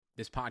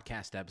This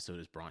podcast episode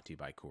is brought to you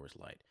by Coors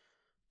Light.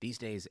 These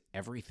days,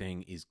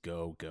 everything is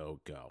go, go,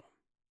 go.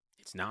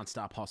 It's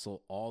nonstop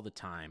hustle all the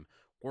time.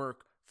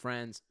 Work,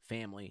 friends,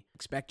 family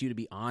expect you to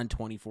be on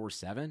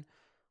 24/7.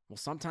 Well,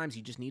 sometimes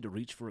you just need to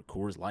reach for a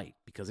Coors Light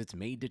because it's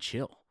made to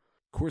chill.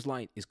 Coors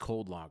Light is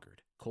cold lagered,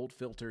 cold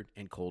filtered,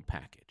 and cold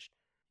packaged.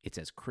 It's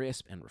as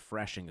crisp and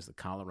refreshing as the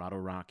Colorado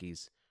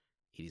Rockies.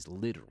 It is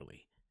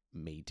literally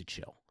made to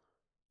chill.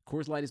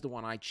 Coors Light is the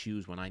one I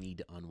choose when I need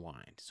to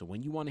unwind. So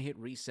when you want to hit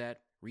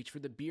reset, reach for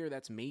the beer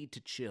that's made to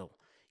chill.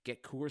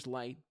 Get Coors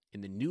Light in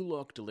the new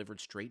look delivered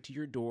straight to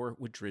your door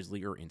with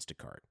Drizzly or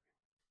Instacart.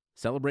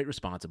 Celebrate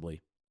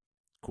responsibly.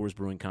 Coors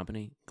Brewing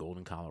Company,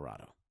 Golden,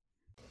 Colorado.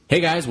 Hey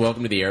guys,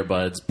 welcome to the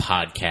Airbuds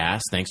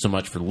Podcast. Thanks so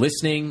much for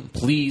listening.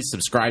 Please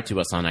subscribe to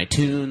us on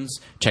iTunes.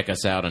 Check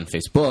us out on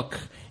Facebook.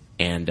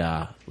 And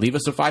leave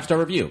us a 5-star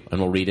review,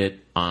 and we'll read it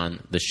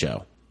on the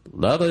show.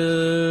 Love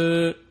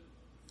it.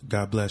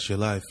 God bless your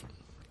life.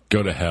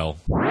 Go to hell.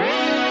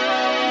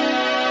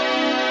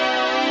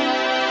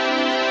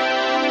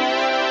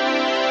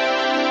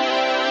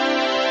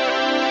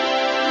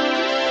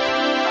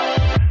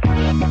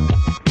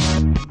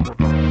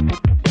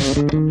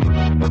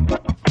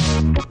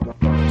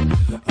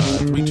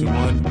 Three, two,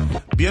 one.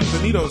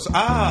 Bienvenidos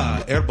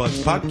a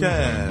Airbuds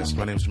Podcast.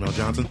 My name is Jamel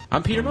Johnson.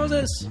 I'm Peter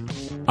Moses.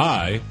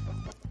 I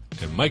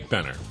am Mike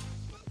Benner.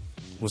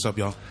 What's up,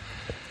 y'all?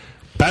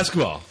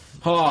 Basketball.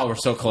 Oh, we're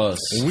so close.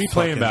 We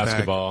playing Fucking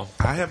basketball.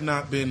 back. I have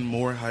not been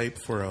more hyped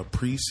for a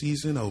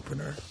preseason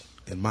opener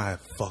in my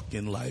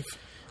fucking life.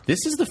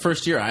 This is the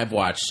first year I've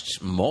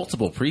watched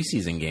multiple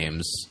preseason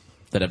games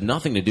that have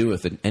nothing to do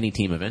with any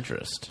team of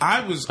interest.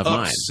 I was of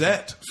mine.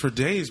 upset for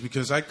days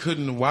because I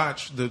couldn't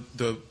watch the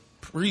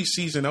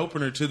preseason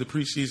opener to the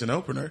preseason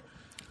opener.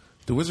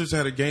 The Wizards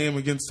had a game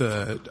against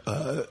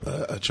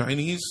a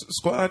Chinese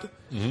squad.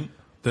 Mm-hmm.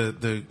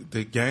 The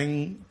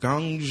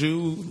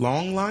Gangju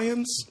Long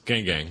Lions?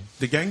 Gang.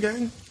 The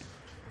Gang?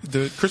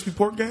 The Crispy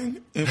Pork Gang?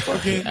 And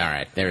fucking All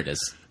right, there it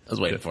is. I was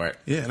waiting for it.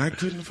 yeah, and I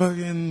couldn't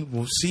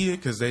fucking see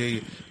it because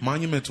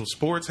Monumental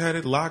Sports had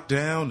it locked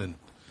down, and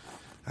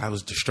I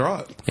was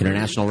distraught.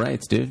 International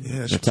rights, dude.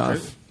 Yeah, They're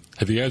tough.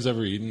 Have you guys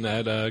ever eaten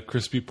at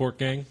Crispy Pork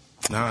Gang?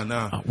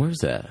 Nah. Oh, where's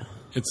that?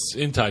 It's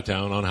in Thai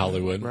Town on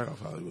Hollywood. Right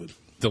off Hollywood.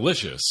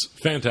 Delicious.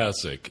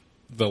 Fantastic.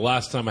 The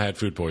last time I had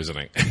food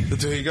poisoning.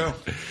 There you go.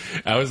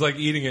 I was like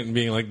eating it and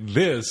being like,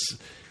 this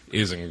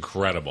is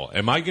incredible.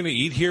 Am I going to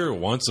eat here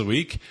once a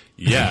week?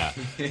 Yeah.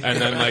 And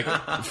then like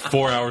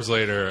 4 hours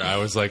later, I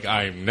was like,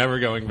 I'm never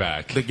going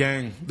back. The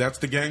gang. That's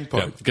the gang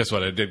part. Yeah, guess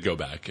what? I did go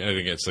back. I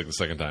didn't get sick the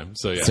second time.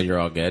 So yeah. So you're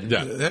all good?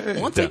 Yeah.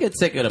 Once I get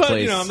sick at a But,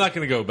 place... you know, I'm not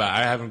going to go back.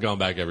 I haven't gone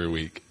back every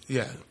week.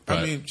 Yeah. But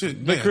I mean,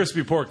 shit, the man,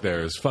 crispy pork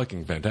there is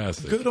fucking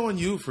fantastic. good on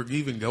you for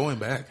even going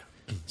back.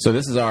 So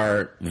this is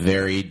our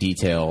very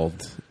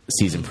detailed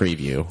season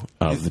preview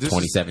of the This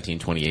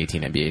 2017-2018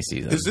 NBA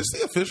season. Is this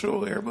the official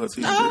Airbuds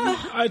season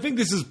preview? I think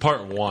this is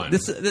part one.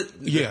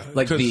 Yeah.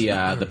 Like 'cause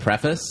the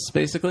preface,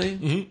 basically?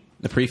 Mm-hmm.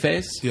 The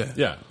preface? Yeah.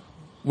 yeah.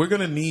 We're going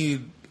to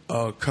need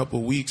a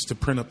couple weeks to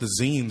print up the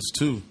zines,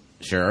 too.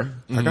 Sure.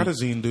 I got a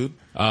zine, dude.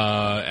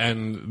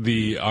 And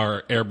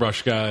our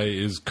airbrush guy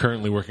is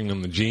currently working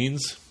on the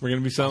jeans we're going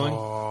to be selling.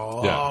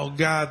 Oh,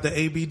 God. The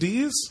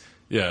ABDs?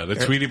 Yeah, the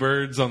Tweety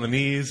Birds on the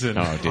knees. And,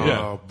 Oh, dude. Yeah.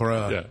 Oh,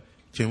 bruh. Yeah.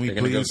 Can we They're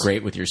going to go please?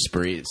 great with your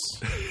sprees.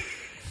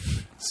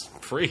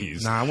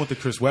 Freeze. Nah, I want the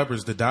Chris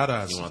Webbers, the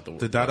Dadas. You want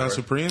The Dada Weber?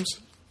 Supremes?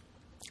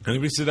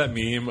 Anybody see that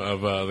meme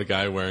of the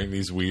guy wearing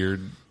these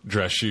weird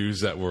dress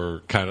shoes that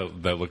were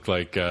that looked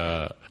like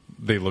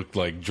they looked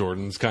like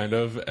Jordans kind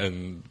of,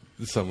 and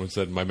someone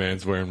said, "My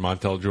man's wearing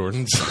Montel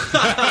Jordans."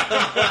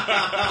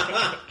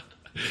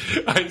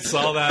 I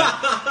saw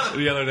that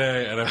the other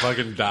day and I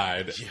fucking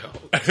died.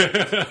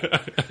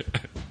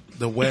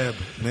 The web,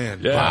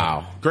 man. Yeah.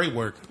 Wow. Great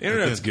work.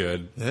 Internet's Again.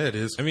 good. Yeah, it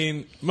is. I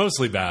mean,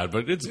 mostly bad,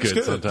 but it's It's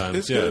good sometimes.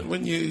 It's yeah. good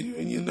when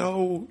you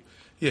know.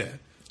 Yeah.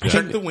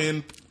 Check the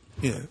wind.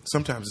 Yeah.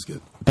 Sometimes it's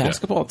good.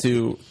 Basketball,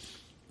 too,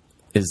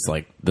 is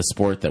like the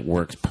sport that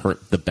works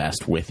the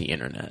best with the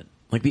internet.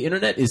 Like, the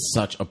internet is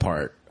such a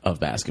part of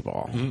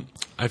basketball. Mm-hmm.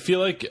 I feel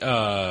like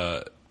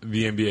the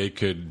NBA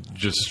could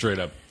just straight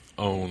up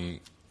own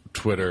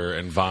Twitter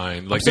and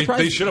Vine. Like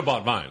they should have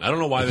bought Vine. I don't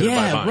know why they didn't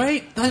buy Vine.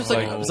 Right? I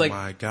was like,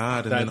 my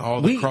God. And that- then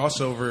all the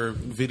crossover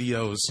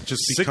videos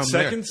just become 6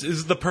 seconds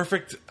is the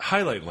perfect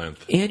highlight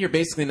length. and you're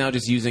basically now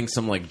just using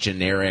some like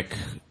generic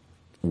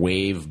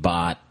wave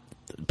bot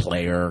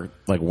player,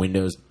 like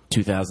Windows I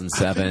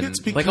 2007, think it's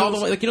because- like all the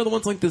like the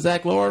ones like the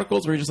Zach Lowe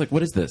articles where you're just like,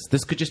 what is this?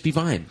 This could just be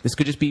Vine. This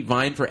could just be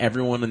Vine for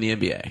everyone in the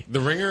NBA. The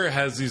Ringer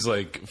has these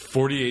like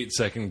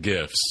 48-second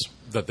GIFs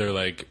that they're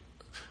like,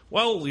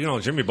 well, you know,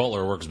 Jimmy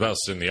Butler works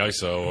best in the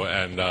ISO,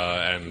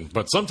 and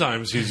but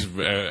sometimes he's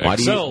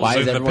excels why in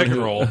is the everyone pick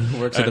and roll. who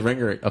works at the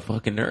Ringer a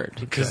fucking nerd?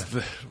 Because,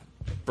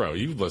 bro,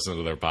 you listen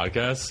to their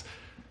podcasts.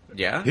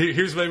 Yeah.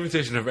 Here's my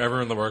invitation of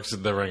everyone that works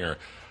at the Ringer.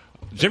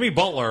 Jimmy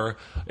Butler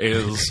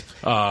is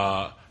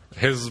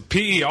his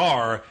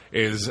PER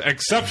is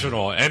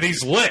exceptional, and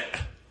he's lit.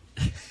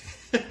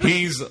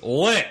 He's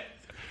lit.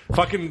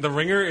 Fucking The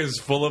Ringer is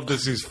full of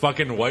these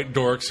fucking white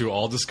dorks who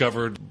all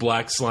discovered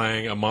black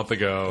slang a month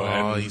ago.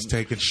 Oh, and he's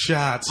taking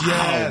shots.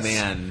 Yes. Oh,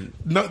 man.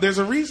 No, there's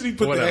a reason he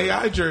put Whatever. the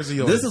AI jersey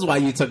on. This is why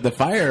you took the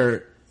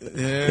fire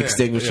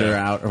extinguisher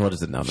yeah. out. Or what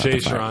is it? No, not Shay the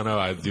fire. Serrano,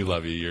 I do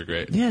love you. You're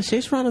great. Yeah,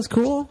 Shay Serrano's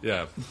cool.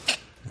 Yeah.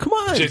 Come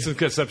on. Jason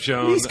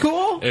Concepcion. He's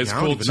cool. Is Yeah,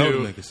 I don't cool even know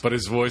too, the niggas. but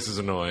his voice is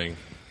annoying.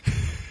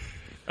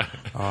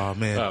 Oh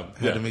man, Yeah.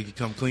 had to make you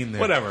come clean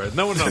there. Whatever.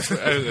 No one else.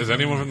 Is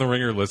anyone from The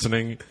Ringer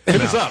listening? Hit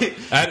us up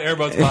at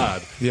Airbuds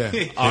Pod. Yeah,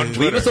 On Yeah,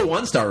 Leave us Twitter. a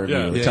 1-star review.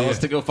 Yeah. Tell Yeah, us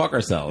yeah. to go fuck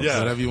ourselves. Yeah.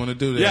 whatever you want to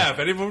do there. Yeah, if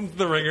anyone from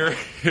The Ringer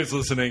is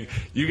listening,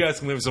 you guys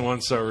can leave us a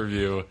 1-star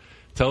review.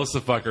 Tell us to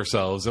fuck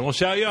ourselves, and we'll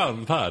shout you out on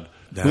the pod.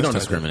 That's We don't tight.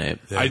 discriminate.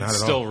 Yeah, I not at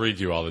still all. read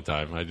you all the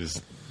time. I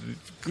just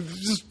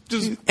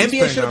NBA bang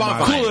should have on bought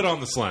my- Vine. pull it on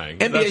the slang.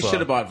 NBA That's all. should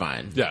have bought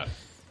Vine. Yeah.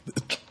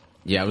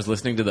 Yeah, I was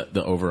listening to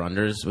the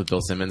over-unders with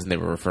Bill Simmons, and they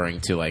were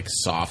referring to, like,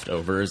 soft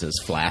overs as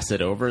flaccid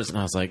overs. And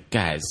I was like,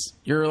 guys,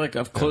 you're, like,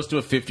 close to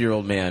a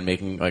 50-year-old man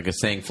making, like,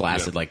 saying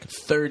flaccid, Yeah. like,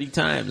 30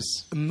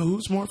 times. And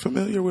who's more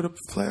familiar with a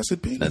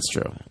flaccid penis? That's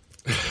true.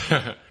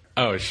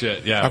 Oh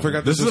shit! Yeah, I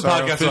forgot this this is a is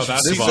our podcast about official-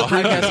 This is a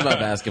basketball. podcast about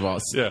basketball.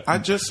 Yeah, I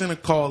just sent a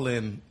call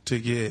in to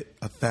get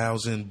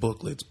 1,000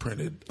 booklets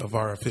printed of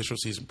our official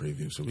season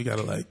preview, so we got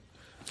to like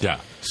yeah.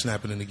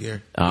 snap it into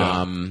gear.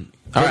 All Go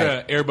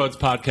right. to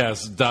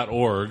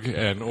airbudspodcast.org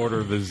and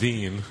order the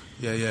zine.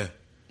 Yeah.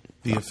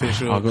 The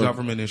official I'll go-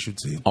 government issued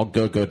scene. I'll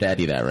go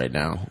GoDaddy that right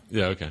now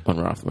Yeah, okay. when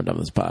we're done with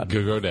this pod.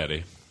 Go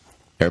Daddy.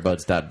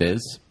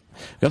 Airbuds.biz.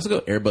 We also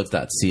go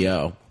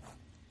airbuds.co.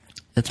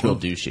 That's real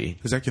douchey.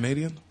 Is that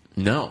Canadian?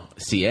 No,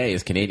 CA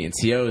is Canadian.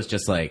 CO is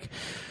just like,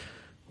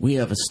 we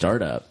have a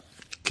startup.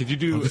 Could you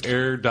do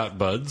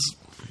air.buds?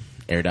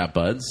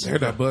 Air.buds.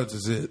 Air.buds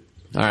is it.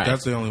 All right.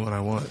 That's the only one I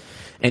want.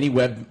 Any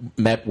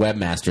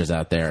webmasters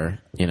out there,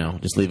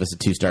 just leave us a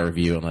 2-star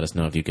review and let us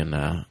know if you can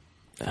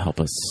help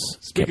us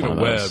Speaking get of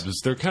one of those.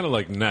 webs, they're kind of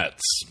like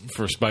nets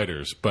for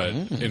spiders, but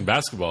in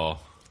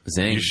basketball,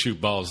 Zing. you shoot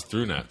balls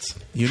through nets.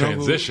 You know who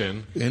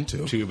Transition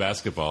into? to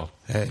basketball.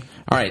 Hey,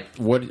 All right,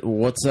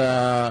 what's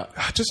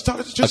just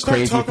start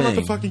crazy talking about the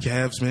thing. fucking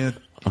Cavs, man.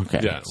 okay?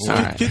 Yeah. All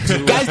right. Get to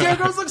it. Guys, Derrick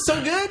Rose looks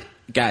so good.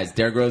 Guys,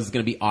 Derrick Rose is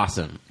going to be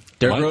awesome.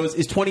 Derrick What? Rose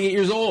is 28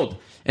 years old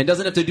and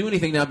doesn't have to do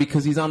anything now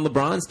because he's on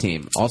LeBron's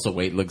team. Also,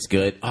 Wade looks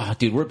good. Oh,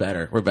 dude, we're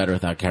better. We're better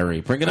without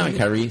Kyrie. Bring it on,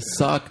 Kyrie.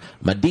 Suck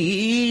my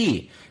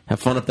D. Have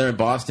fun up there in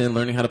Boston,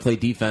 learning how to play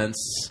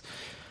defense.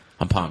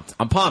 I'm pumped.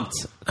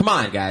 Come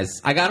on,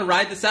 guys. I got to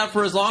ride this out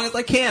for as long as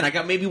I can. I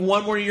got maybe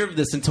one more year of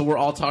this until we're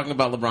all talking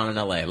about LeBron in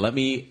LA. Let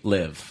me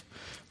live.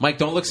 Mike,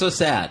 don't look so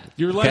sad.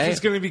 Your life okay? is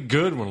going to be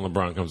good when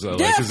LeBron comes out.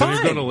 Yeah, Because then you're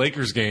fine. going to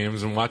Lakers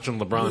games and watching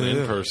LeBron in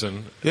Yeah.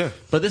 person. Yeah.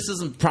 But this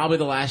isn't probably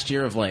the last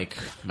year of like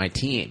my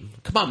team.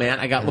 Come on, man.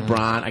 I got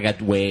LeBron. I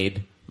got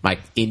Wade. My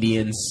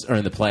Indians are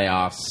in the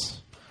playoffs.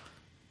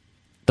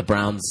 The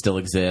Browns still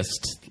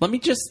exist. Let me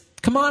just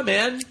come on,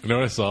 man. You know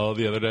what I saw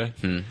the other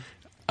day?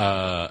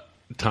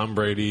 Tom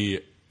Brady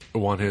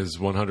won his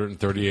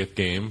 138th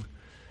game,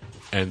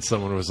 and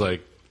someone was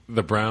like,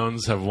 the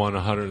Browns have won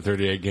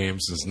 138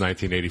 games since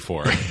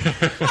 1984.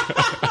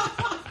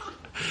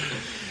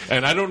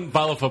 And I don't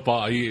follow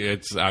football.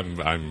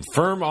 I'm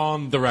firm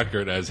on the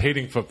record as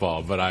hating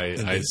football, but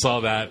I saw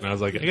that and I was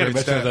like, I got to Great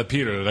mention stat. that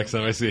Peter the next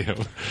time I see him.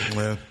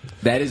 Well,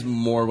 That is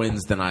more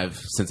wins than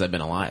since I've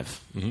been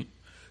alive.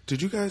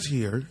 did you guys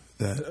hear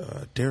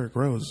that Derrick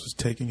Rose was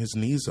taking his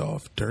knees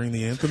off during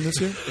the anthem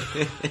this year?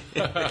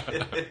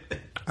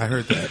 I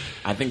heard that.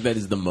 I think that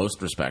is the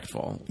most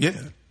respectful. Yeah.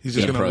 He's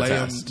just In going to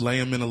protest. lay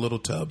him in a little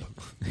tub.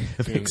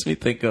 It makes me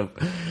think of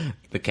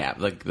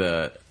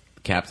the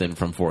captain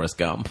from Forrest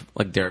Gump,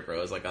 like Derrick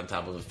Rose, like on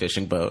top of a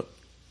fishing boat.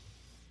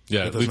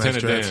 Yeah, With those nice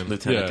Lieutenant dreads. Dan.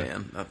 Lieutenant Yeah.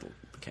 Dan, not the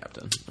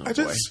captain. Oh,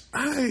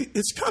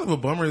 It's kind of a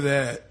bummer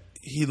that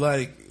he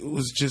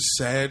was just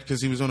sad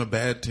because he was on a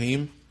bad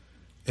team,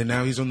 and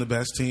now he's on the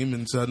best team,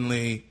 and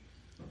suddenly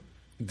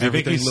Do you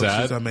think everything he's looks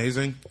sad? just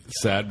amazing.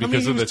 Sad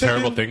because he of the was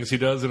terrible taking- things he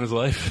does in his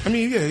life? I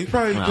mean, yeah, he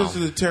probably Wow. because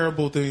of the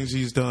terrible things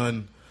he's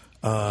done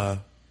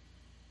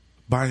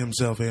by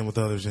himself and with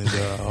others, and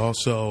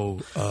also,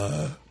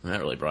 that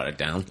really brought it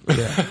down.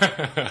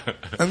 yeah.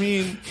 I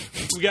mean,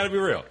 We got to be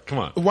real. Come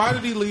on. why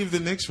did he leave the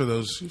Knicks for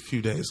those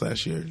few days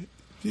last year?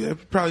 Yeah,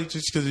 probably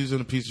just because he was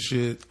on a piece of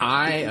shit.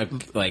 I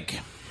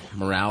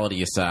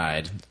morality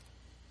aside,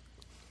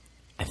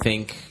 I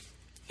think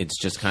it's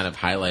just kind of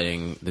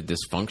highlighting the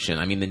dysfunction.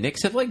 I mean, the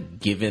Knicks have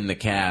given the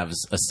Cavs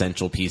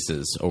essential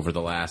pieces over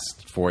the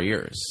last 4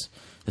 years.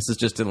 This is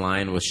just in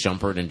line with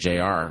Shumpert and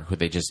JR, who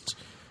they just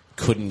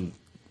couldn't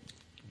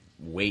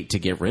wait to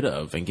get rid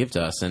of and give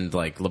to us. And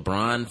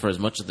LeBron, for as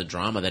much of the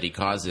drama that he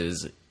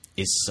causes,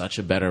 is such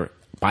a better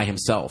by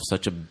himself,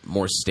 such a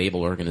more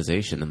stable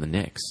organization than the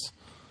Knicks.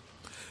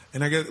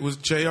 And I guess was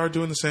JR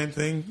doing the same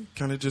thing,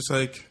 kind of just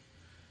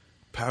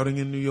pouting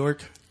in New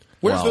York.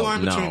 Where's the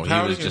line between no,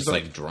 pouting he was and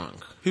just drunk.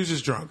 He was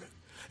just drunk.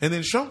 And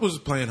then Shump was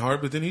playing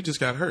hard, but then he just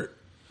got hurt.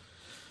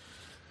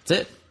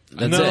 That's it.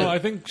 That's no, it. I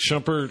think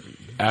Shumpert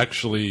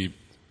actually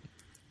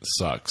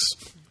sucks.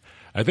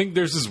 I think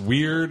there's this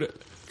weird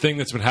thing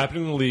that's been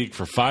happening in the league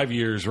for 5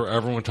 years, where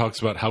everyone talks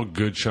about how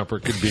good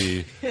Shumpert could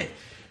be.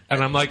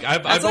 And I'm like,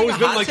 I've like always a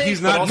been hot like, take,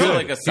 he's but not also good.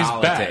 like a He's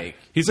solid bad. take.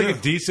 He's like a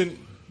decent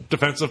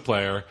defensive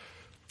player.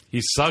 He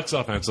sucks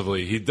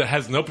offensively. He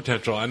has no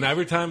potential. And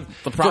every time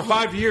for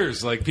 5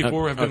 years, like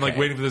people have been like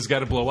waiting for this guy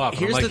to blow up.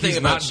 Here's I'm like, the thing he's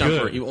about not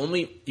Shumpert: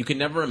 good. you can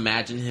never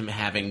imagine him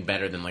having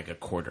better than like a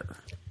quarter.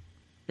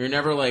 You're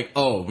never like,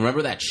 oh,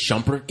 remember that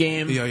Shumpert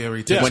game? Yeah, where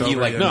he takes when he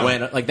over, like yeah.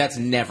 went like that's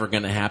never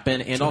going to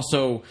happen. And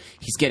also,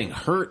 he's getting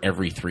hurt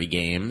every 3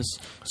 games,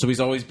 so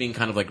he's always being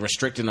kind of like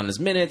restricted on his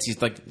minutes.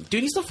 He's like,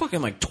 dude, he's the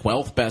fucking like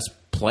 12th best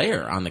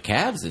player on the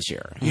Cavs this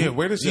year. Yeah,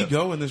 where does he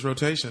go in this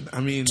rotation? I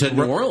mean, To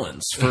New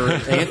Orleans for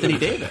Anthony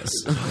Davis.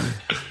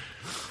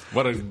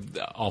 What an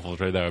awful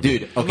trade that would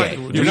Dude, be. okay.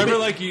 You're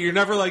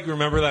never like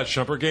remember that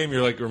Shumpert game.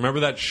 You're like,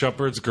 remember that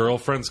Shumpert's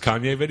girlfriend's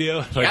Kanye video?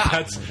 Like Yeah.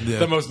 that's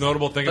the most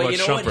notable thing But about you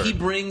know Shumpert. what? He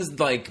brings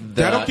like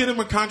the that'll get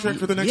him a contract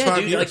for the next 5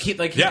 dude, years. He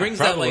Yeah, brings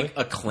probably. that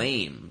like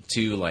acclaim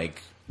to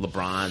like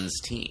LeBron's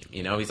team.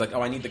 You know, he's like,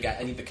 oh, I need the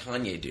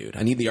Kanye dude.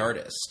 I need the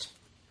artist.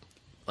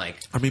 Like,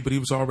 I mean, but he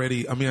was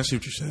already. I mean, I see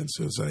what you're saying.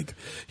 So it's like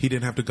he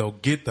didn't have to go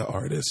get the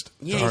artist.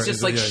 yeah, The he's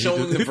just like artist, he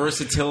showing just- the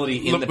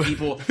versatility in the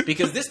people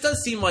because this does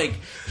seem like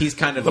he's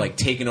kind of like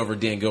taking over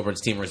Dan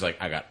Gilbert's team where he's like,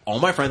 I got all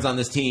my friends on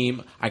this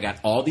team. I got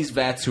all these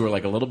vets who are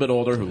like a little bit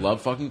older who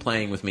love fucking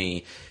playing with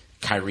me.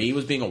 Kyrie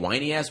was being a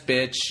whiny ass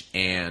bitch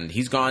and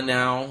he's gone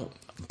now,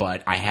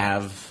 but I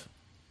have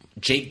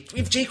we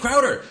have Jay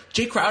Crowder.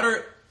 Jay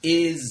Crowder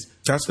is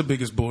That's the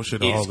biggest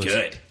bullshit of all this.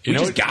 good. You We know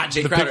just what? got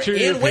Jay The Crowder picture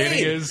you're and Wade.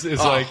 painting is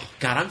Oh, like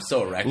God, I'm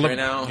so wrecked right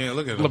now. Yeah,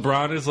 look at him.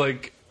 LeBron is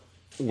like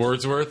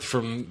Wordsworth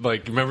from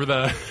like remember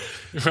the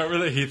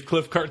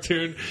Heathcliff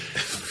cartoon?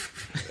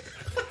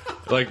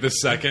 Like the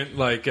second,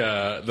 like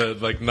the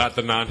like not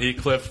the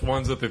non-Heathcliff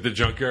ones, but the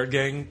Junkyard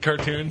Gang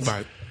cartoons.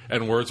 Right.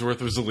 And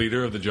Wordsworth was the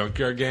leader of the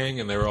Junkyard Gang,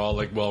 and they were all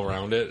like well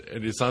rounded.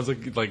 And it sounds like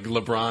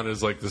LeBron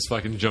is like this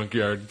fucking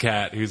junkyard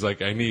cat who's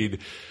like, I need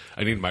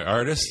my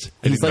artist,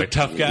 I need my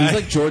tough guy. He's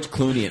like George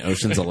Clooney in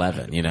Ocean's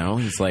 11. You know,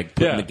 he's like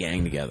putting Yeah. the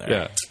gang together.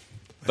 yeah,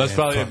 that's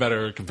probably a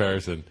better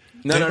comparison.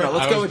 No.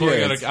 Let's go with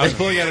yours. I was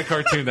pulling out a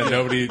cartoon that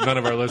none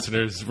of our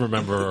listeners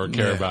remember or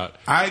care Yeah. about.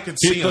 I can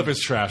see Heathcliff him. is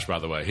trash, by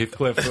the way.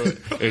 Heathcliff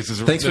is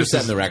his, Thanks for this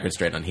setting is the record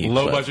straight on Heathcliff.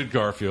 low budget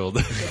Garfield.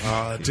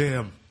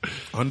 Damn.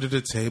 Under the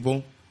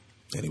table.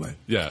 Anyway.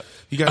 Yeah.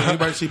 You got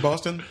anybody see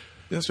Boston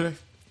yesterday?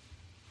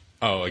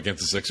 Oh,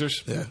 against the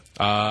Sixers? Yeah.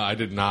 I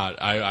did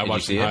not. I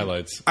watched see some it?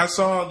 highlights. I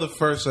saw the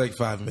first like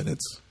 5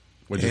 minutes.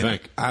 What'd you And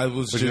think? I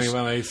was What'd you just think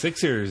about my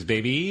Sixers,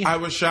 baby? I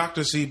was shocked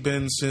to see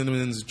Ben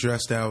Simmons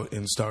dressed out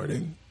and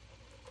starting.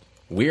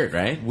 Weird,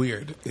 right?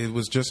 Weird. It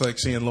was just like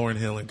seeing Lauryn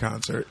Hill in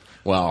concert.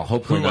 Well,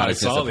 hopefully Who not I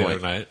as saw the other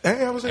disappointing. night.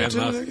 Hey, I was there And too.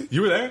 last- nigga.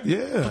 You were there? Yeah,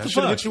 What I the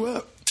should have fuck? hit you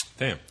up.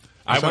 Damn.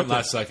 I It's went out there.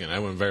 last second. I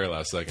went very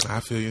last second. I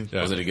feel you.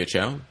 Yeah. Was it a good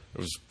show? It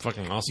was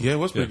fucking awesome. Yeah, it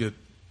was pretty good.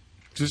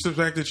 Just the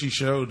fact that she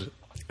showed.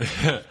 That's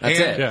and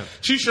it. Yeah.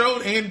 She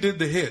showed and did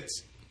the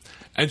hits.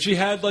 And she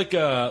had like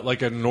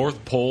a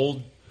North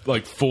Pole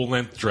like full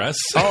length dress.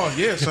 Oh,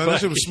 yeah, son. That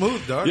shit was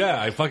smooth, dog.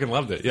 Yeah, I fucking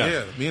loved it. Yeah.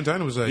 Yeah, me and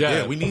Dinah was like, Yeah.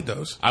 yeah, we need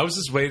those. I was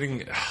just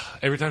waiting.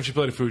 Every time she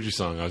played a Fuji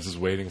song, I was just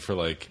waiting for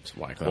like,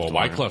 Wyclef well, to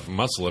learn. Wyclef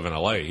must live in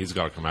L.A. He's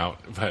got to come out,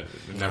 but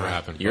it never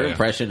happened. Your But, yeah.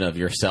 impression of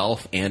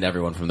yourself and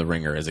everyone from The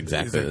Ringer is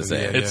exactly the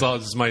Exactly, same. yeah. It's all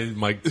just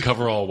my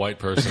coverall white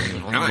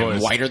person I'm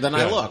voice. whiter than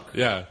I Yeah. look.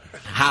 Yeah.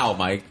 How,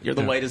 Mike? You're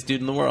the whitest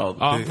dude in the world.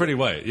 Oh, I'm pretty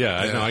white. Yeah,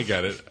 I Yeah. know. I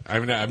get it.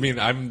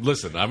 I'm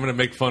listen. I'm going to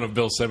make fun of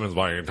Bill Simmons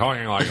while you're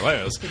talking like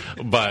this,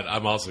 but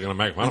I'm also going to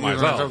make fun of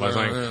myself by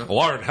saying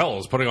Lauren Hill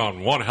is putting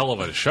on one hell of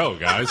a show,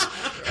 guys.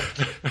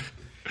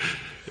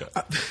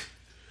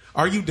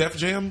 Are you Def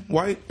Jam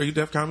white? Are you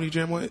Def Comedy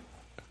Jam white?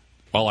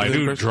 Well, I Is it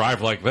do person?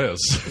 drive like this.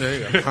 There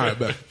you go. All right,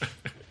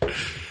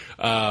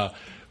 bet.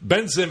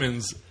 Ben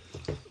Simmons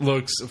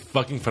looks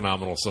fucking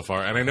phenomenal so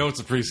far, and I know it's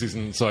a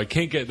preseason, so I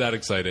can't get that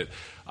excited.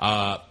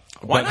 Why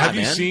But not, have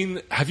you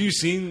man?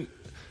 seen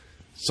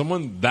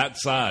someone that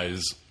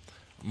size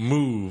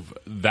move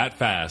that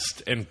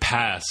fast and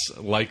pass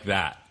like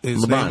that?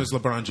 His name is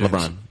LeBron James.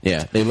 LeBron.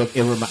 Yeah, they look.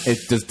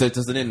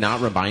 Doesn't it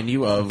not remind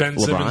you of Ben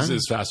LeBron? Simmons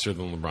is faster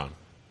than LeBron.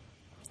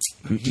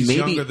 He's Maybe-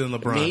 younger than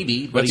LeBron.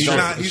 maybe, but he's he's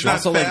not. He's not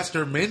also, like-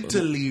 faster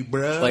mentally,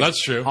 bro. Like,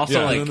 That's true. Also, Yeah.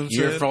 You know like what I'm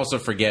you're saying? also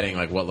forgetting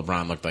like what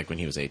LeBron looked like when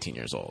he was 18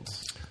 years old.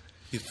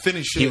 he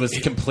finished. He was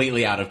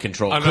completely out of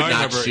control. I Could know, I not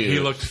remember shoot. he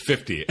looked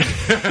 50.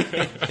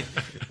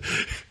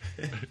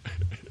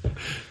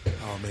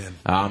 Oh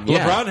man.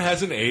 Yeah. LeBron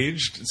hasn't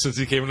aged since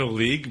he came into the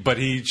league, but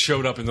he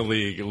showed up in the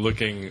league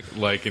looking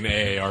like an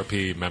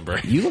AARP member.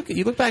 You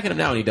look back at him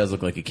now, and he does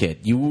look like a kid.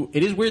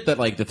 It is weird that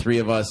like the three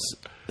of us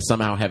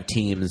somehow have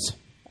teams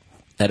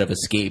that have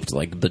escaped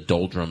like the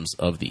doldrums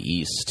of the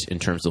East in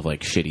terms of like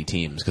shitty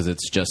teams because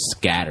it's just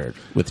scattered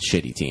with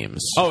shitty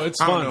teams. Oh,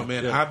 it's I fun. don't know,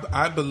 man. Yeah.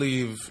 I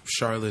believe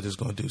Charlotte is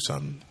going to do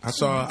something. I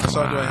saw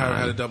Dwight Howard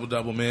had a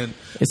double, man.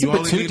 Is You it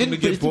only Batum? need him to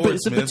get Is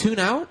boards, man. Batum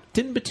out?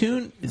 Didn't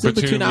Batum? Isn't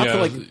Batum, Batum out for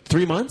yeah. like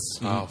 3 months?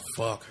 Oh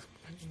fuck,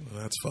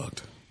 that's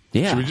fucked.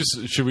 Yeah.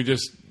 Should we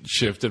just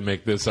shift and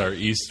make this our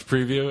East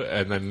preview,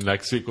 and then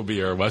next week will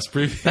be our West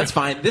preview. That's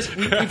fine.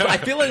 I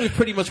feel like we've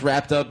pretty much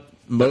wrapped up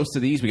most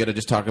of these. We got to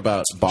just talk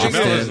about Boston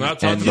let's not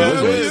talk and about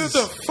the What Wizards.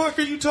 the fuck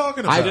are you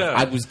talking about?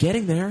 I was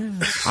getting there.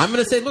 I'm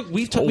going to say, look,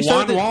 we started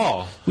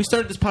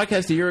this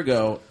podcast a year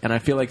ago, and I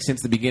feel like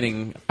since the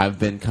beginning, I've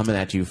been coming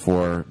at you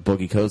for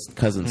Boogie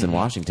Cousins in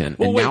Washington,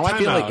 and now I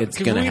feel like it's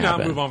going to happen. Can we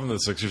not move on from the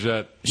Sixers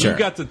yet? Sure. You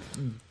got to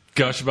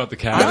gush about the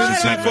Cavs.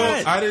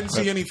 I didn't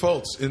see any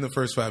faults in the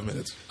first 5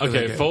 minutes.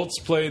 Okay, Fultz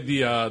played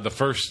the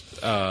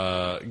first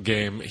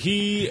game.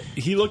 He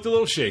looked a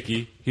little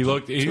shaky.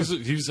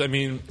 I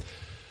mean,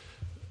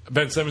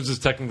 Ben Simmons is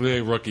technically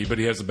a rookie, but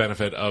he has the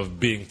benefit of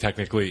being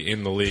technically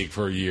in the league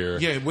for a year.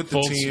 Yeah, with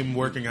the team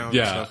working out.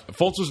 Yeah, and stuff.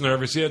 Fultz was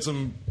nervous. He had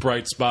some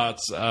bright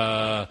spots.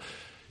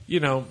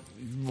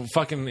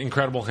 Fucking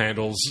incredible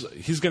handles.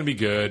 He's going to be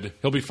good.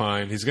 He'll be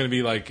fine. He's going to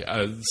be like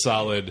a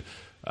solid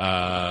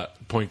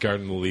point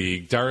guard in the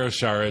league. Dario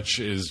Saric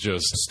is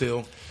just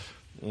Still.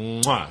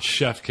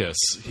 chef kiss.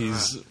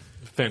 He's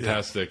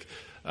fantastic.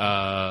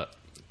 Joel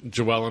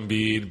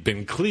Embiid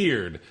been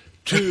cleared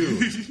to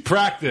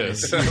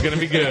practice. He's going to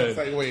be good. It's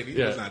like, wait,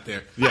 he was not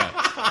there.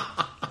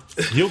 Yeah,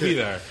 he'll be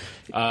there.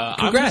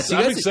 Congrats,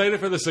 I'm excited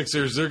for the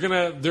Sixers. They're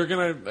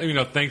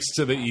gonna thanks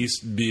to the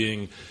East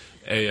being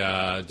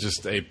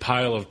just a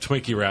pile of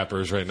Twinkie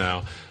wrappers right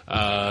now.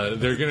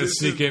 They're gonna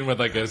sneak in with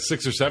like a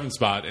 6 or 7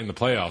 spot in the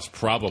playoffs,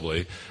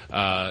 probably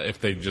if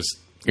they just.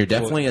 You're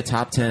definitely a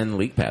top 10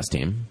 League Pass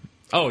team.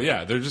 Oh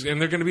yeah, they're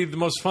going to be the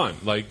most fun.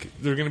 Like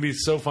they're going to be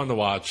so fun to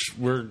watch.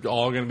 We're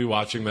all going to be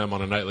watching them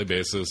on a nightly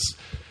basis.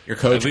 Your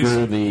coach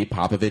grew the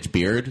Popovich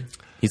beard.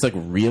 He's like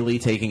really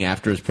taking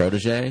after his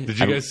protege. Did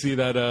you guys see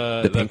that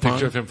that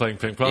picture of him playing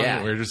ping pong?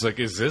 Yeah. Where you're just like,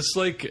 is this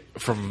like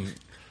from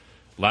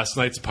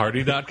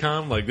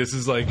lastnightsparty.com? Like this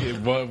is like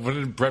when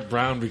did Brett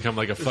Brown become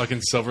like a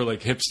fucking Silver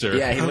Lake hipster?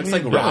 Yeah, he looks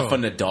mean, like bro. Rafa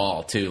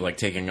Nadal too, like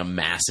taking a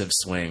massive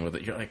swing with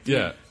it. You're like,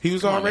 Yeah. He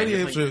was Come on, already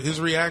man.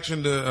 his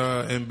reaction to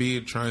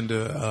Embiid trying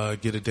to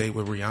get a date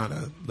with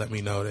Rihanna. Let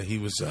me know that he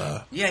was.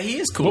 yeah, he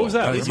is cool. What was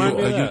that? He Remind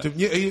me of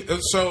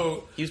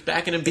that. He was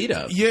backing him beat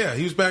up. Yeah,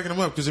 he was backing him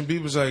up because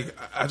Embiid was like,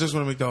 I just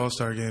want to make the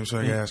All-Star game so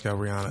I can ask out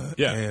Rihanna.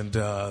 Yeah. And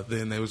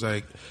then they was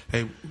like,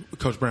 hey,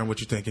 Coach Brown, what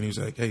you think? And he was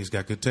like, hey, he's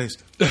got good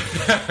taste.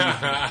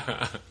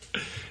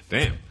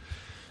 Damn.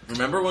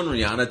 Remember when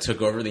Rihanna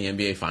took over the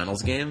NBA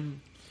Finals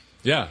game?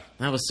 Yeah.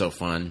 That was so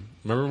fun.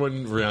 Remember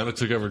when Rihanna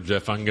took over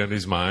Jeff Van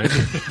Gundy's mind?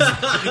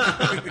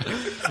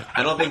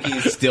 I don't think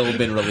he's still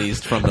been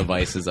released from the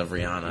vices of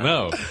Rihanna.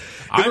 No.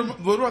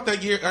 What about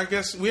that year? I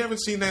guess we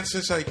haven't seen that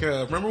since like,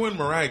 remember when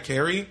Mariah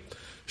Carey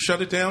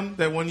shut it down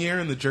that one year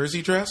in the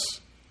jersey dress?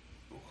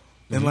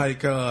 And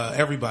like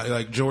everybody,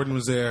 like Jordan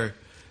was there.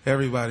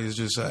 Everybody's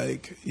just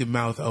like your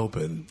mouth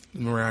open.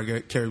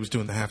 Mariah Carey was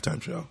doing the halftime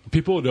show,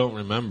 People don't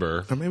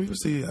remember or maybe it was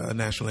the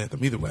national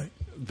anthem. Either way,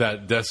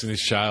 that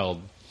Destiny's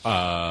Child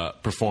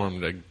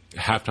performed a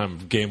halftime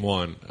of Game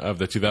 1 of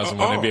the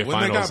 2001 NBA when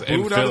they Finals got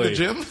in booed Philly, out of the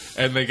gym?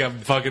 and they got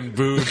fucking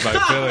booed by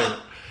Philly.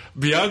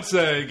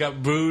 Beyonce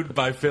got booed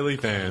by Philly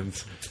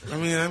fans I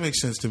mean that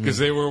makes sense to me. because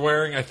they were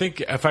wearing. I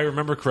think if I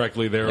remember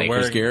correctly, they were Lakers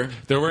wearing gear?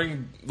 They were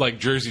wearing like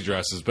jersey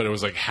dresses, but it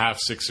was like half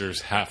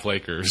Sixers, half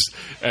Lakers,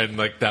 and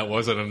like that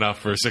wasn't enough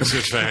for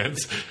Sixers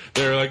fans.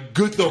 They were like,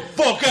 "Get the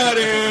fuck out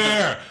of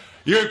here!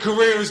 Your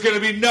career is going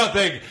to be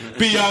nothing,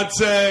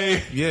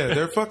 Beyonce." Yeah,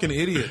 they're fucking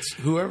idiots.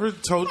 Whoever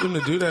told them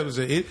to do that was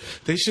an idiot.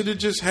 They should have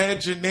just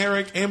had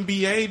generic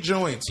NBA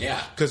joints.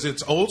 Yeah. Because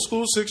it's old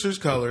school Sixers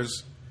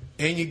colors,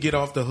 and you get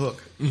off the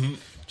hook.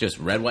 Just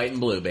red, white,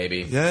 and blue,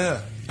 baby. Yeah.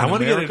 I And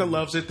wanna get America it-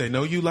 loves it. They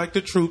know you like the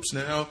troops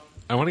now.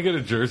 I want to get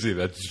a jersey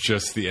that's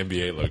just the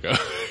NBA logo.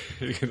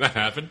 Can that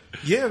happen?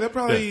 Yeah, that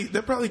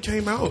probably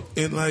came out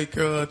in like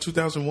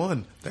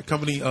 2001. That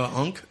company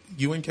UNK,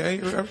 UNK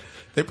or whatever.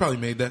 They probably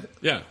made that.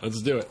 Yeah, let's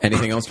do it.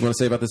 Anything else you want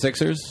to say about the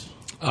Sixers?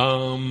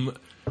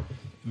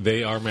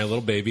 They are my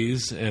little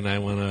babies, and I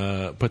want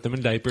to put them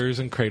in diapers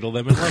and cradle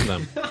them and love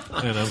them.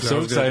 And I'm so Sounds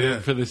good, excited yeah.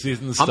 for the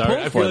season to I'm start.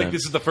 pulling I for feel like them.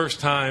 this is the first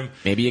time.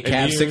 Maybe a in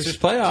Cavs years- Sixers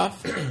playoff.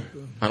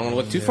 I don't want to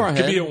look too far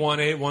ahead. Could be a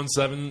 1-8,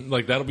 1-7.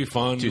 Like that'll be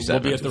fun. 2-7, We'll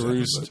be at the 2-7,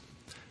 Roost.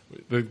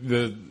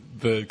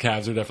 The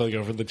Cavs are definitely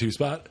going for the 2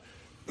 spot.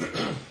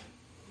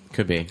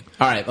 Could be.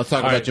 All right, let's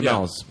talk All about right, yeah.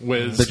 Jamels.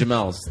 Wiz. The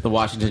Jamels. The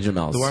Washington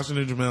Jamels. The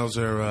Washington Jamels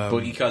are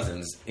Boogie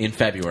Cousins in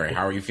February.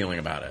 How are you feeling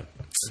about it?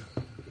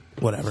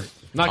 whatever.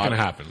 Not going to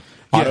happen.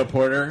 Otto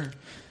Porter.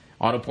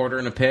 Otto Porter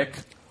in a pick.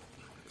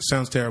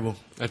 Sounds terrible.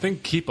 I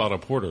think keep Otto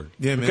Porter.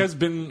 Yeah, the man. guy's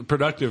been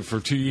productive for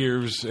 2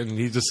 years, and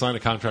he just signed a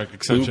contract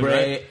extension. Oubre,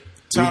 Right?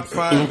 Top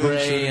 5 Oubre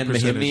shooting and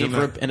percentage. I'm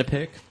not- Mahimni in a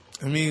pick.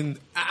 I mean,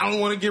 I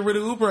don't want to get rid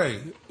of Oubre.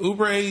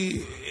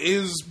 Oubre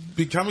is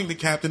becoming the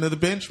captain of the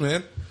bench,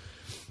 man.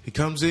 He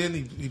comes in,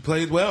 he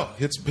played well,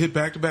 hit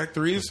back-to-back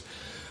threes.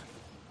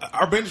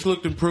 Our bench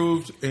looked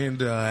improved,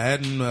 and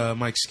adding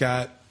Mike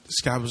Scott.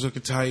 Scott was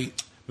looking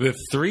tight. The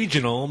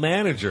regional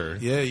manager.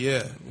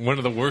 Yeah. One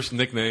of the worst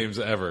nicknames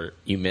ever.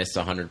 You miss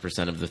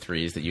 100% of the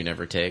threes that you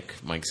never take.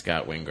 Mike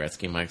Scott, Wayne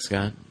Gretzky, Mike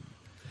Scott.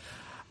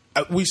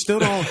 We still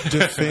don't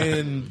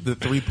defend the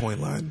three-point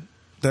line.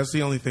 That's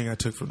the only thing I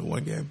took from the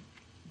one game.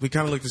 We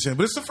kind of looked the same,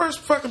 but it's the first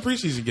fucking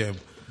preseason game.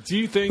 Do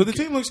you think? But the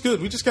team looks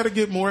good. We just got to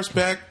get Morris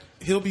back.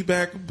 He'll be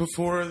back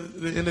before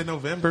the end of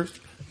November.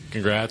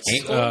 Congrats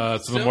Ankle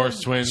to the Morris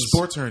twins.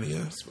 Sports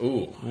hernia.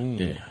 Ooh.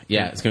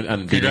 Yeah. It's going.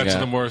 Congrats to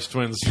the Morris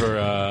twins for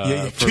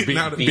for getting beating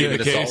out of the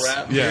the case. assault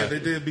rap. Yeah. They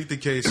did beat the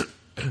case.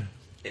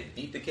 They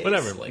beat the case.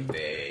 Whatever.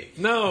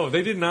 No,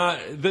 they did not.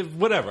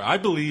 Whatever. I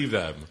believe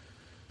them.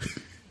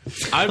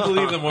 I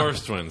believe the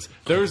Morris twins.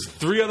 There was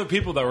 3 other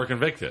people that were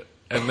convicted,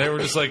 and they were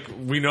just like,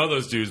 "We know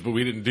those dudes, but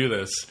we didn't do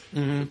this."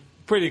 Mm-hmm.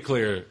 Pretty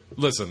clear.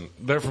 Listen,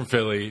 they're from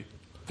Philly.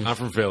 I'm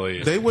from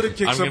Philly. They would have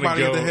kicked I'm gonna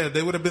somebody in go- the head.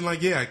 They would have been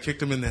like, "Yeah, I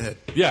kicked him in the head."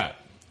 Yeah.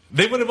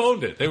 They would have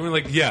owned it. They were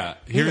like, yeah,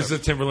 here's the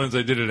Timberlands.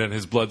 I did it, and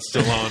his blood's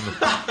still on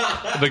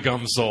the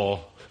gum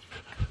sole.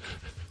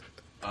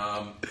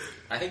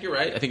 I think you're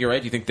right. Do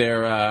you think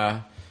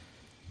they're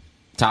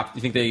top? Do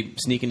you think they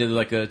sneak into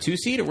like a 2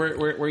 seed, or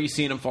where are you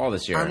seeing them fall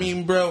this year? I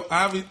mean, bro,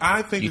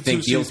 I think You the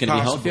think 2 Beal's seed's gonna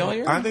be possible. healthy all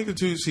year? I think the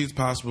 2 seed's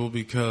possible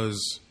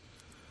because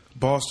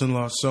Boston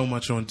lost so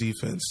much on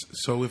defense.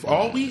 So if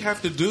all we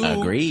have to do,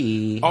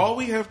 Agree. all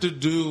we have to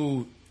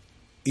do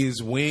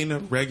is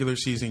win regular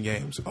season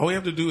games. All we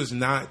have to do is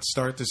not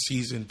start the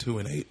season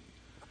 2-8.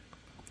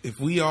 If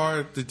we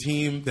are the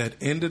team that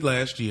ended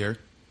last year,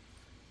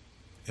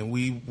 and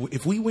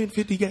if we win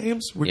 50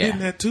 games, we're Yeah.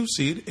 getting that 2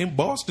 seed, and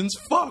Boston's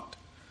fucked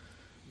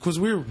because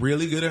we're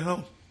really good at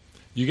home.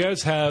 You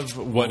guys have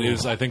what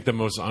is, I think, the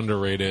most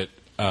underrated,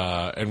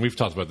 and we've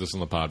talked about this on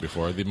the pod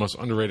before, the most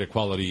underrated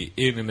quality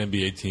in an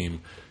NBA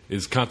team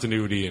is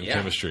continuity and Yeah.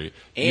 chemistry.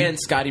 And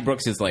Scotty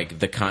Brooks is like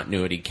the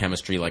continuity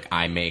chemistry. Like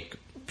I make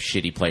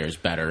shitty players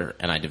better,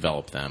 and I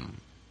develop them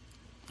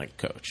like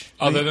coach.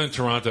 Other than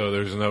Toronto,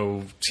 there's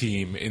no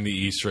team in the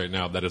East right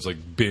now that has like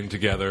been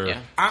together.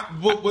 Yeah.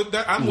 I'm worried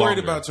Longer.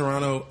 about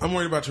Toronto. I'm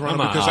worried about Toronto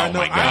Come on. because I Oh, know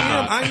my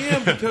God. I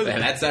am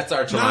because That's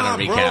our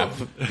Toronto recap.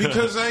 bro,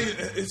 because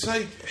it's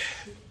like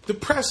the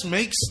press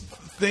makes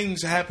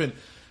things happen.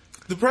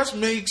 The press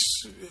makes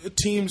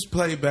teams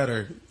play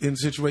better in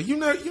situations.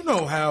 You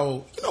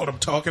know what I'm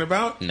talking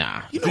about.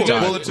 Nah. You know what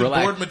Dog, bulletin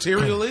relax. board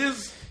material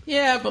is.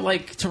 Yeah, but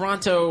like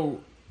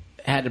Toronto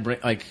had to bring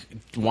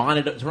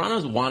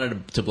Toronto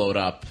wanted to blow it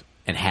up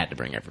and had to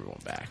bring everyone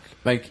back.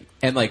 And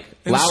And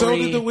Lowry. so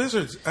did the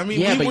Wizards. I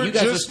mean, Yeah, we but were you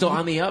guys just are still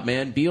on the up,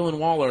 man. Beal and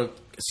Wall are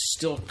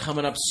still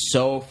coming up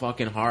so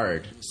fucking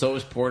hard. So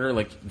is Porter.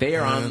 Like they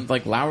are on.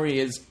 Like Lowry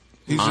is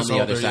He's on just the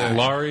other older, yeah. side.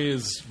 Laurie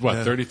is, what,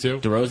 Yeah. 32?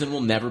 DeRozan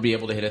will never be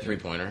able to hit a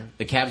 3-pointer.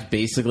 The Cavs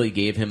basically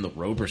gave him the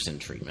Roberson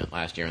treatment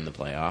last year in the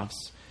playoffs.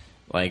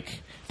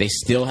 Like they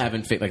still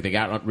haven't they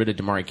got rid of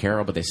DeMar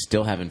Carroll, but they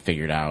still haven't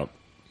figured out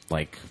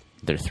like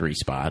their 3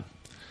 spot.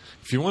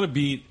 If you want to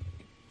beat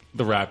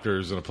the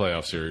Raptors in a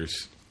playoff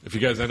series, if you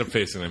guys end up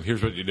facing them,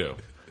 here's what you do.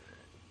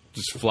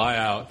 Just fly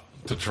out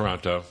to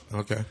Toronto,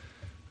 okay.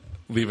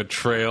 leave a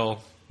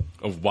trail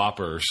of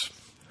Whoppers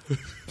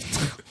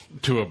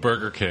to a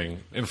Burger King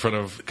in front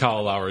of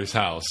Kyle Lowry's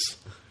house,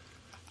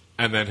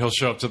 and then he'll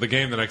show up to the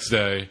game the next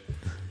day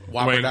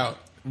Whoppered out.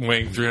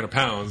 weighing 300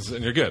 pounds,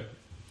 and you're good.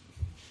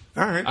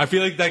 All right. I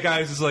feel like that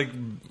guy's just like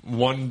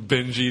one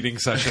binge eating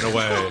session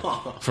away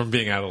from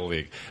being out of the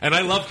league. And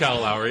I love Kyle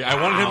Lowry. I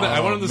wanted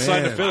him to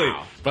sign to man. Philly,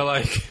 but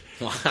like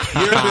You're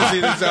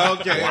busy.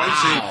 Okay,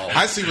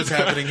 I see what's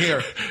happening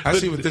here. I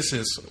see what this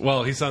is.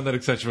 well, he signed that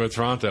extension with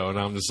Toronto, and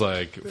I'm just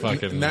like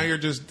fucking. Now you're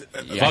just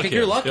Yeah, I think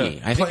you're him. lucky. Yeah.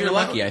 I think Play you're him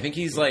lucky. out. I think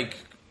he's like.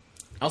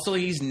 Also,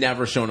 he's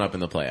never shown up in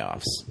the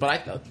playoffs. But I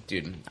thought,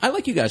 dude, I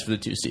like you guys for the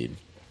 2 seed.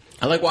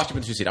 I like watching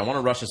the 2 seed. I want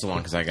to rush this along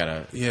because I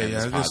gotta. Yeah, end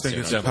this I pod just think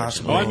soon, it's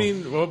unfortunately.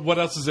 impossible. Well, I mean, what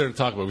else is there to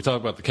talk about? We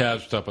talked about the Cavs,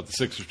 we talked about the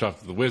Sixers, we talked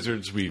about the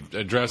Wizards. We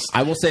addressed.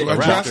 I will say the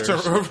address Raptors.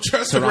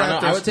 the Toronto,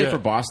 Raptors. I would say Yeah. for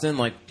Boston,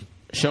 like,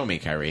 show me,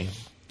 Kyrie.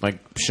 Like,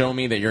 show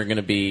me that you're going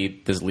to be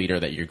this leader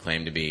that you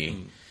claim to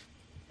be.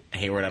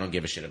 Hayward, I don't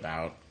give a shit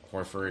about.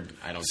 Horford,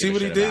 I don't See give a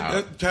what he shit did?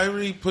 about.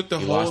 Crowder put the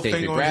You whole lost thing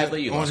Avery on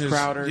Bradley, you on lost his.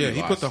 Crowder, Yeah, you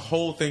he lost- put the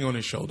whole thing on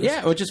his shoulders.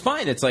 Yeah, which is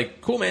fine. It's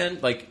like, cool, man.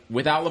 Like,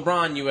 without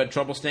LeBron, you had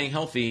trouble staying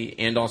healthy,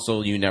 and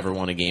also you never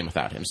won a game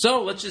without him.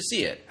 So, let's just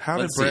see it. How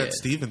did Let's see Brad it.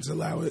 Stevens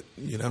allow it?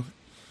 You know,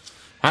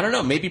 I don't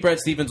know. Maybe Brad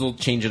Stevens will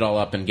change it all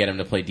up and get him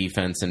to play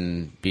defense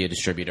and be a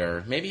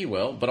distributor. Maybe he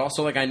will. But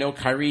also, like, I know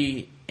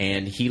Kyrie,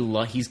 and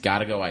he's got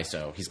to go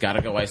ISO. He's got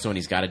to go ISO, and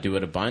he's got to do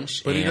it a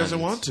bunch. but he and- doesn't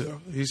want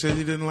to. He said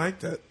he didn't like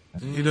that.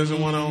 He doesn't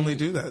want to only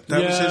do that.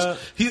 That was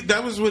his.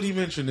 That was what he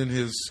mentioned in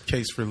his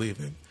case for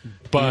leaving.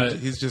 But-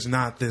 he's just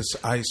not this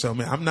ISO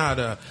man.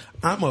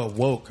 I'm a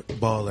woke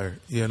baller.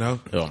 You know.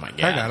 Oh, my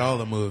God. I got all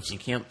the moves. You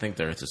can't think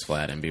the earth is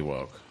flat and be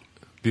woke.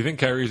 Do you think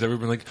Kyrie's ever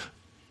been like,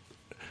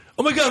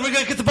 oh my God, we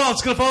got to get the ball,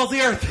 it's going to fall to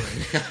the earth?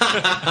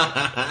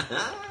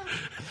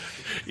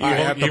 You I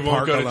won't, have to you won't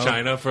park go to alone.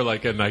 China for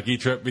like a Nike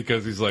trip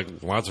because he's like,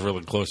 well, that's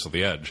really close to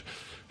the edge.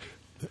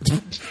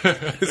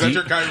 Is that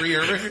your Kyrie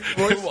Irving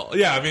voice? Well,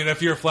 yeah, I mean,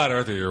 if you're a flat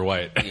earther, you're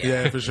white.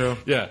 Yeah, for sure.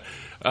 Yeah.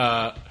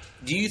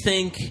 Do you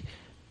think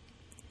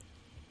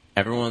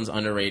everyone's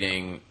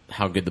underrating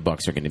how good the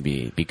Bucks are going to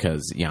be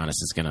because Giannis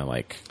is going to,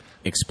 like,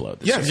 explode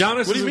this Yes. year. Giannis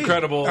What do is you mean?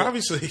 incredible.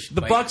 Obviously.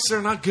 The Bucks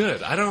are not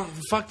good. I don't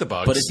fuck the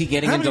Bucks. But is he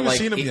getting I haven't into even like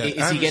seen him yet. I is he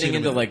haven't getting seen him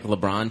into yet. like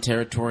LeBron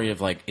territory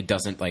of like it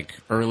doesn't like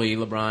early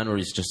LeBron, or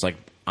he's just like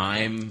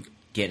I'm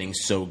getting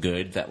so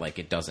good that like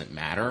it doesn't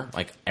matter,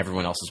 like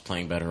everyone else is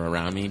playing better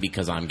around me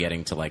because I'm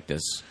getting to like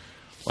this,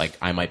 like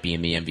I might be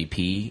in the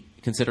MVP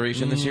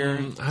consideration this year.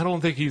 I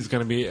don't think he's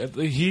going to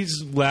be.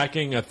 He's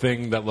lacking a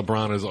thing that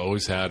LeBron has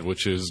always had,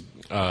 which is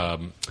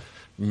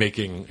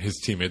making his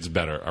teammates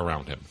better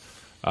around him.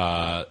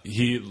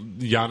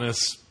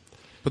 Giannis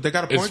But they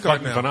got a is point guard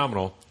fucking now.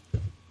 phenomenal.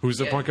 Who's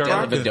the point guard?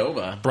 Brogdon.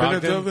 Dellavedova.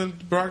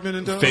 Brogdon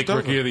and Fake Dellavedova.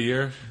 rookie of the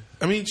year.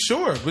 I mean,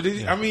 sure, but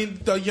I mean,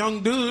 the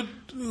young dude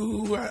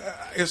who I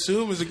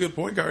assume is a good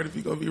point guard if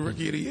you're going to be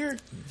rookie of the year.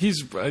 He's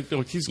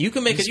You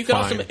can make it. he's You can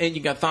fine. also, and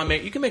you got Thon.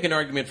 You can make an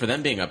argument for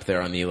them being up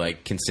there on the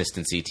like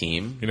consistency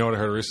team. You know what I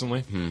heard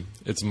recently?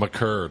 It's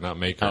McCurr, not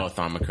Maker. Oh,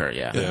 Thon McCurr,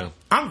 yeah. Yeah.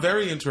 I'm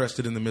very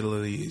interested in the middle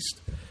of the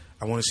East.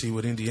 I want to see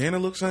what Indiana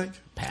looks like.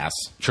 Pass.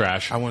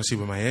 Trash. I want to see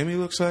what Miami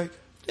looks like.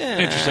 Yeah.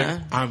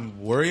 Interesting.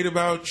 I'm worried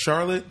about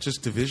Charlotte,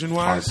 just division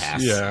Hard wise.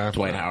 pass. Yeah.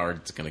 Dwight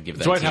Howard's going to give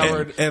that. Dwight team-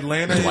 Howard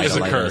Atlanta Dwight is a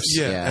Howard. curse.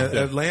 Yeah,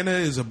 Yeah. Atlanta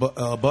is a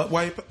butt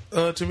wipe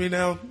to me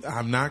now.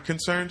 I'm not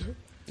concerned.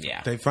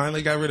 Yeah. They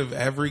finally got rid of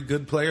every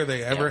good player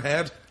they ever Yeah.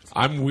 had.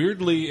 I'm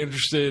weirdly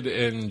interested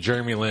in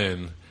Jeremy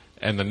Lin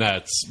and the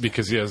Nets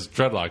because he has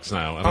dreadlocks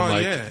now. And Oh I'm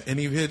like, yeah, and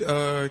he hit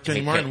Kenny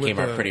He Martin came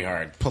with out pretty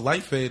hard.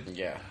 polite fade.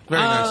 Yeah.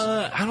 Very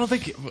nice. I don't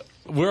think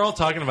we're all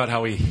talking about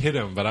how he hit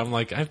him, but I'm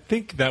like, I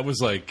think that was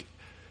like,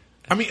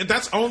 I mean,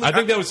 that's only. I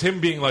think that was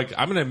him being like,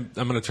 I'm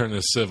gonna turn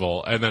this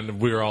civil, and then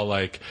we were all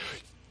like,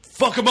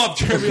 fuck him up,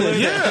 Jeremy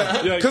Lin.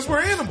 yeah, Yeah. because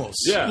we're animals.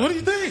 Yeah. What do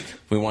you think?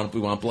 We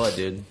want blood,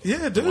 dude.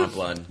 Yeah, dude. We want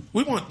blood.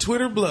 We want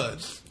Twitter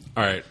blood.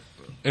 All right,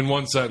 in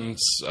one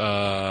sentence,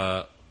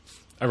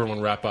 everyone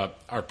wrap up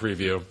our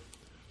preview.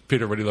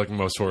 Peter, what are you looking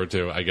most forward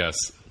to? I guess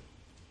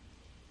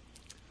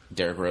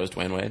Derrick Rose,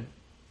 Dwayne Wade,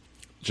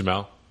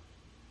 Jamel.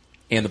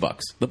 and the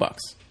Bucks. The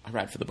Bucks. I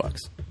ride for the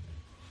Bucks.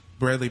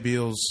 Bradley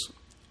Beal's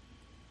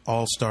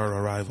all-star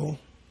arrival.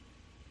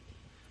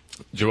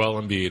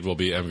 Joel Embiid will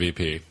be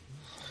MVP.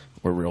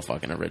 We're real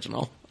fucking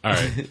original. All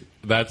right,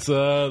 that's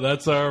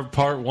our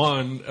part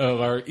one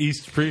of our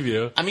East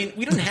preview. I mean,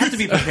 we don't have to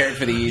be prepared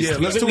for the East. Yeah,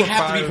 let's do we a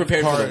have to be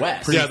prepared for the 5-part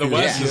West. preview. Yeah, the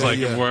West Yeah, is like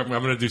yeah. I'm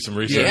going to do some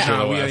research Yeah.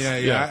 on the Yeah,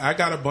 West. yeah. I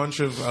got a bunch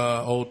of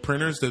old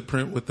printers that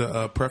print with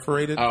the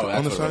perforated Oh, that's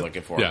on the what side. we're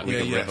looking for. Yeah. We Yeah,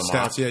 can yeah, rip them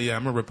stats. off. Yeah,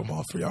 I'm gonna rip them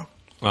off for y'all.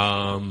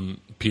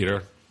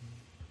 Peter,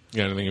 you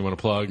got anything you want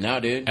to plug? No,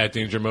 dude. At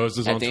Danger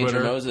Moses At on Danger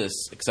Twitter.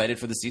 Moses. Excited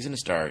for the season to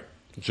start.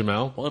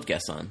 Jamel. We'll have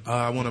guests on.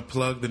 I want to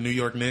plug the New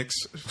York Knicks.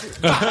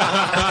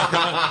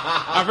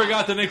 I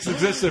forgot the Knicks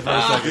existed for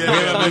a second. Yeah, we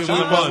haven't mentioned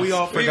them once. we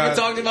all We forgot. even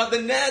talked about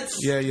the Nets.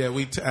 Yeah,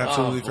 we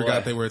absolutely Oh, boy.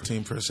 forgot they were a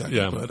team for a second.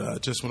 Yeah.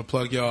 But just want to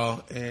plug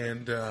y'all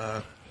and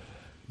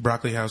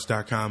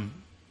broccolihouse.com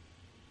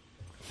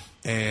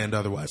and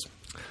otherwise.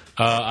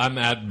 I'm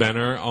at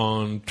Benner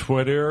on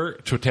Twitter,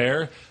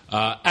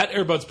 at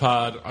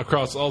AirbudsPod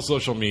across all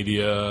social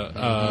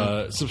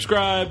media.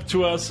 Subscribe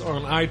to us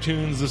on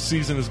iTunes. This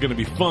season is going to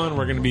be fun.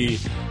 We're going to be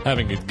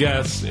having good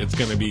guests. It's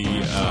going to be.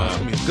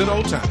 I mean, good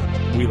old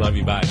time. We love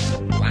you. Bye.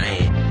 Lion.